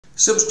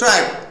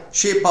Subscribe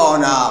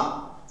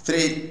Shipowner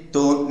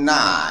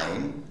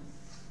 329.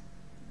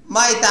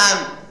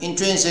 Maritime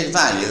intrinsic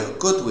value,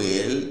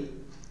 goodwill,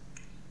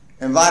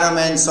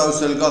 environment,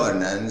 social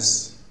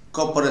governance,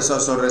 corporate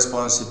social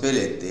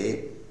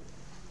responsibility,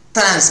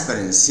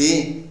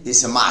 transparency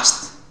is a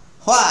must.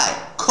 Why?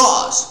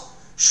 Because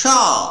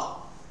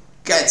Shaw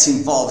gets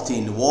involved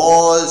in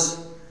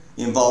wars,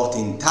 involved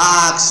in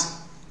tax,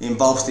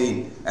 involved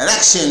in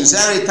elections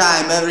every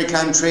time, every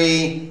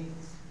country,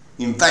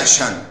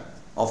 invasion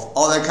of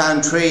other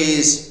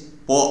countries,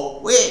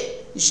 but we,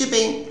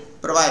 shipping,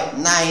 provide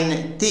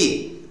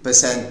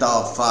 90%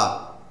 of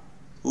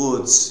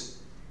goods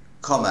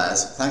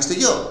commerce thanks to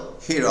you,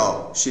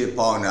 hero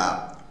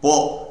shipowner.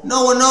 But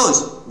no one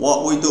knows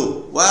what we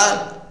do.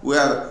 Well, we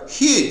have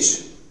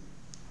huge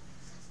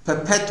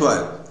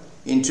perpetual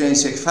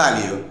intrinsic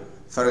value.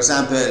 For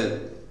example,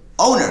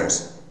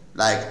 owners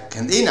like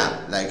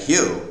Candina, like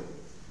you,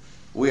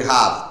 we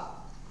have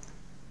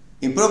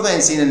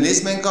improvements in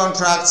enlistment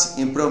contracts,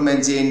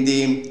 improvements in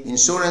the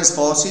insurance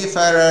for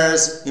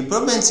seafarers,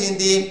 improvements in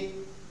the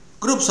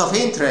groups of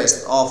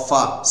interest of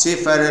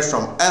seafarers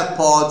from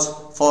airports,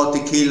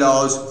 40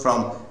 kilos,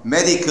 from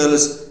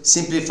medicals,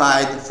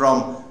 simplified,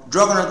 from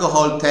drug and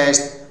alcohol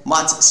test,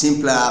 much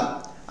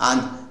simpler,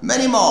 and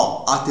many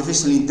more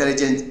artificial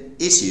intelligence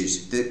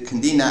issues that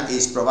Candina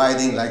is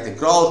providing, like the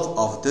growth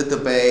of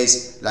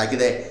database, like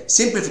the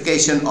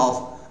simplification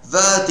of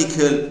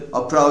vertical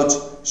approach,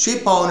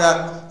 ship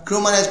owner,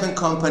 crew management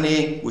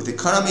company with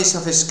economies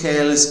of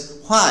scales.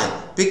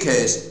 Why?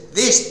 Because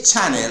this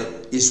channel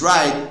is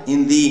right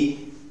in the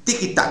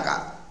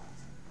tiki-taka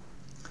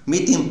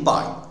meeting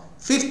point.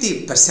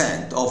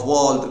 50% of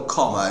world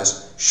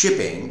commerce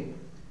shipping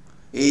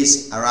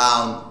is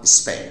around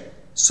Spain.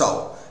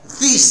 So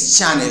this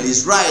channel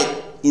is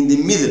right in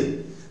the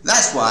middle.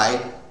 That's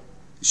why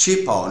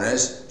ship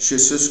owners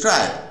should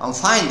subscribe and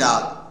find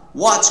out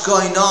what's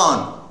going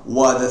on,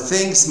 where the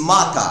things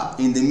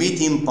matter in the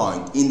meeting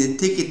point, in the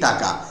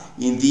tiki-taka,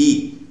 in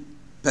the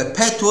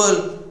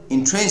perpetual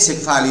intrinsic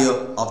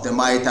value of the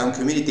maritime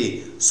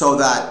community, so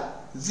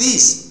that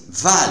this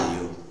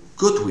value,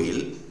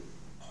 goodwill,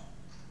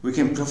 we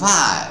can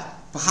provide.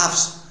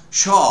 Perhaps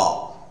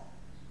Shaw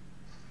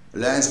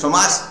learns from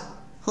us,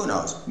 who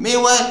knows.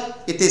 Meanwhile,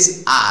 it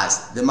is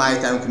us, the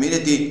maritime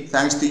community,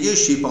 thanks to you,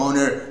 ship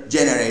owner,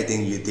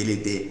 generating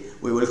utility.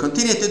 We will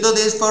continue to do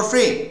this for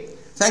free.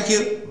 Thank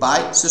you.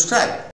 Bye. Subscribe.